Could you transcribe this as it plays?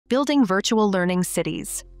Building virtual learning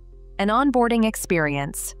cities. An onboarding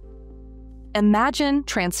experience. Imagine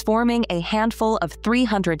transforming a handful of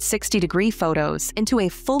 360-degree photos into a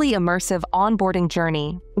fully immersive onboarding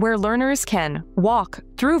journey where learners can walk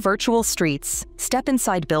through virtual streets, step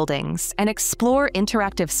inside buildings, and explore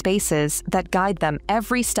interactive spaces that guide them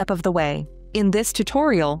every step of the way. In this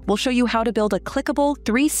tutorial, we'll show you how to build a clickable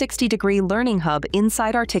 360-degree learning hub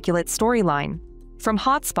inside Articulate Storyline. From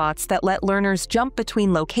hotspots that let learners jump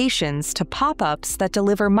between locations to pop-ups that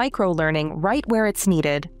deliver microlearning right where it's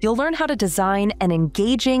needed, you'll learn how to design an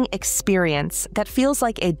engaging experience that feels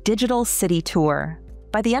like a digital city tour.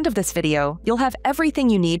 By the end of this video, you'll have everything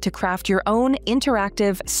you need to craft your own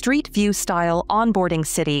interactive Street View-style onboarding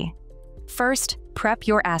city. First, prep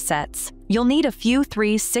your assets. You'll need a few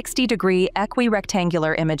 360-degree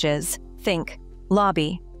equirectangular images. Think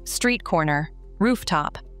lobby, street corner,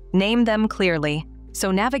 rooftop. Name them clearly, so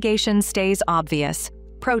navigation stays obvious.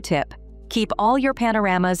 Pro tip: keep all your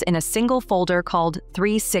panoramas in a single folder called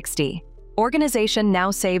 360. Organization now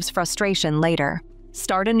saves frustration later.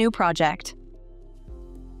 Start a new project.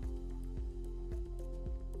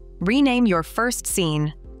 Rename your first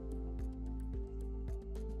scene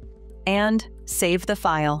and save the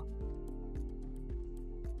file.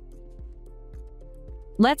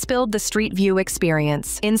 Let's build the Street View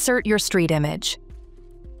experience. Insert your street image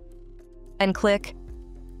and click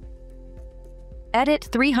Edit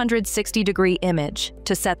 360-degree image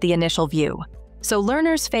to set the initial view, so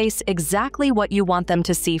learners face exactly what you want them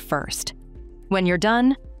to see first. When you're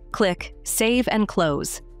done, click Save and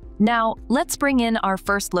Close. Now, let's bring in our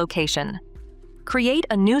first location. Create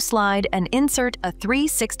a new slide and insert a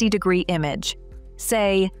 360-degree image.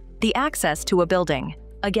 Say, the access to a building.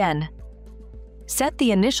 Again, set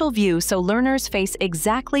the initial view so learners face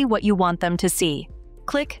exactly what you want them to see.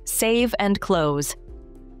 Click Save and Close.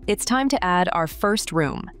 It's time to add our first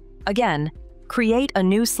room. Again, create a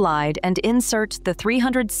new slide and insert the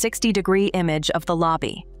 360-degree image of the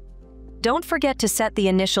lobby. Don't forget to set the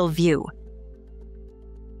initial view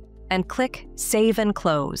and click Save and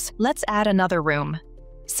Close. Let's add another room.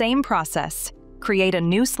 Same process. Create a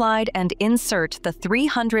new slide and insert the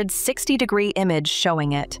 360-degree image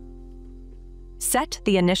showing it. Set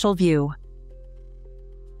the initial view.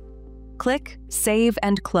 Click Save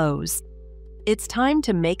and Close. It's time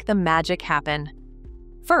to make the magic happen.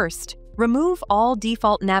 First, remove all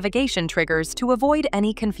default navigation triggers to avoid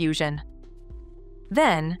any confusion.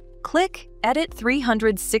 Then, click Edit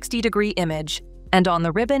 360-degree image, and on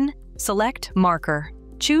the ribbon, select Marker.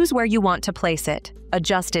 Choose where you want to place it,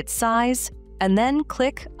 adjust its size, and then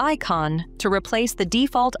click Icon to replace the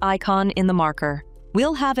default icon in the marker.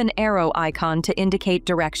 We'll have an arrow icon to indicate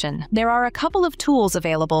direction. There are a couple of tools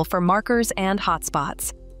available for markers and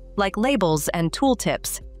hotspots, like labels and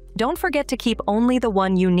tooltips. Don't forget to keep only the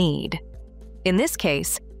one you need. In this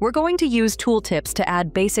case, we're going to use tooltips to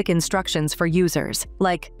add basic instructions for users,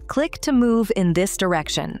 like click to move in this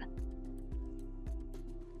direction.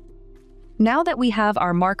 Now that we have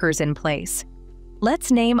our markers in place, let's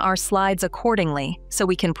name our slides accordingly so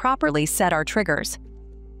we can properly set our triggers.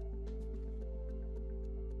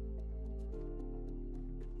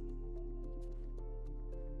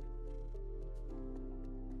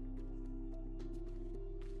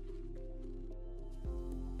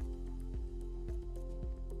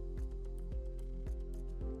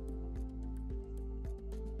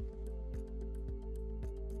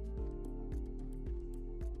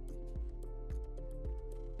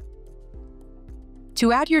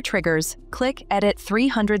 To add your triggers, click Edit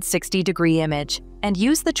 360-degree image and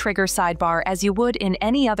use the trigger sidebar as you would in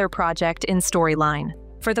any other project in Storyline.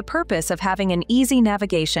 For the purpose of having an easy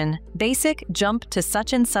navigation, basic jump to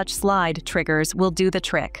such and such slide triggers will do the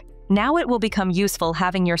trick. Now it will become useful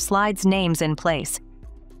having your slides' names in place.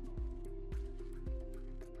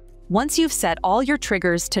 Once you've set all your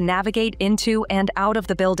triggers to navigate into and out of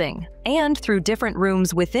the building, and through different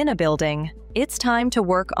rooms within a building, it's time to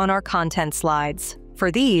work on our content slides. For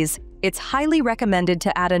these, it's highly recommended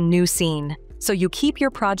to add a new scene, so you keep your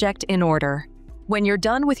project in order. When you're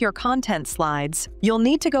done with your content slides, you'll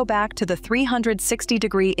need to go back to the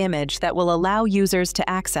 360-degree image that will allow users to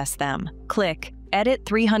access them. Click Edit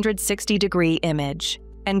 360-degree image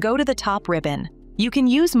and go to the top ribbon. You can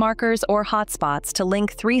use markers or hotspots to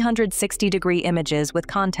link 360-degree images with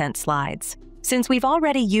content slides. Since we've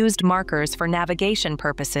already used markers for navigation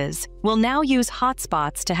purposes, we'll now use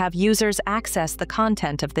hotspots to have users access the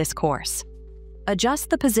content of this course.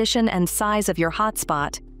 Adjust the position and size of your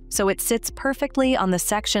hotspot so it sits perfectly on the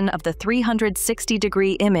section of the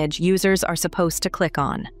 360-degree image users are supposed to click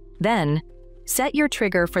on. Then, set your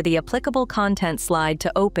trigger for the applicable content slide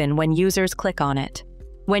to open when users click on it.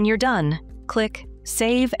 When you're done, click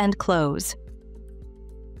Save and Close.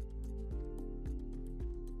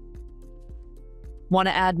 Want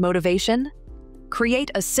to add motivation?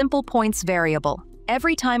 Create a simple points variable.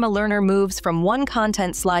 Every time a learner moves from one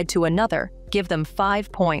content slide to another, give them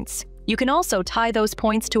 5 points. You can also tie those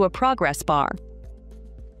points to a progress bar.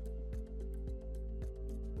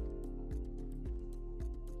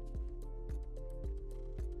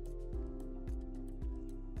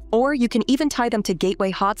 Or you can even tie them to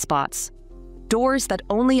gateway hotspots, doors that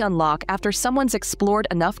only unlock after someone's explored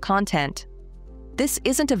enough content. This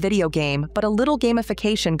isn't a video game, but a little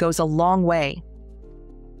gamification goes a long way.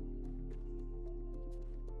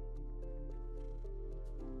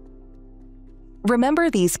 Remember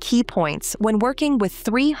these key points when working with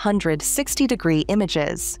 360-degree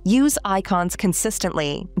images. Use icons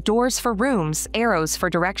consistently, doors for rooms, arrows for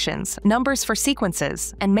directions, numbers for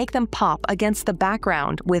sequences, and make them pop against the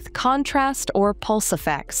background with contrast or pulse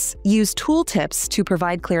effects. Use tooltips to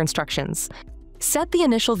provide clear instructions. Set the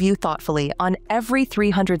initial view thoughtfully on every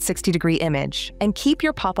 360-degree image, and keep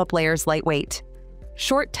your pop-up layers lightweight.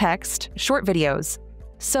 Short text, short videos,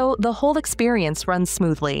 so the whole experience runs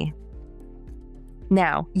smoothly.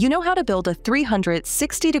 Now, you know how to build a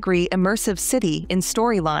 360-degree immersive city in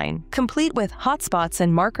Storyline, complete with hotspots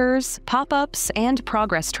and markers, pop-ups, and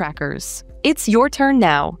progress trackers. It's your turn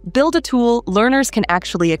now. Build a tool learners can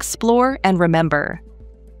actually explore and remember.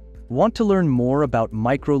 Want to learn more about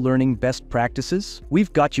microlearning best practices?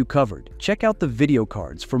 We've got you covered. Check out the video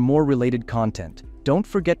cards for more related content. Don't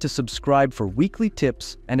forget to subscribe for weekly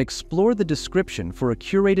tips and explore the description for a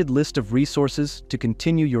curated list of resources to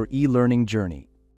continue your e-learning journey.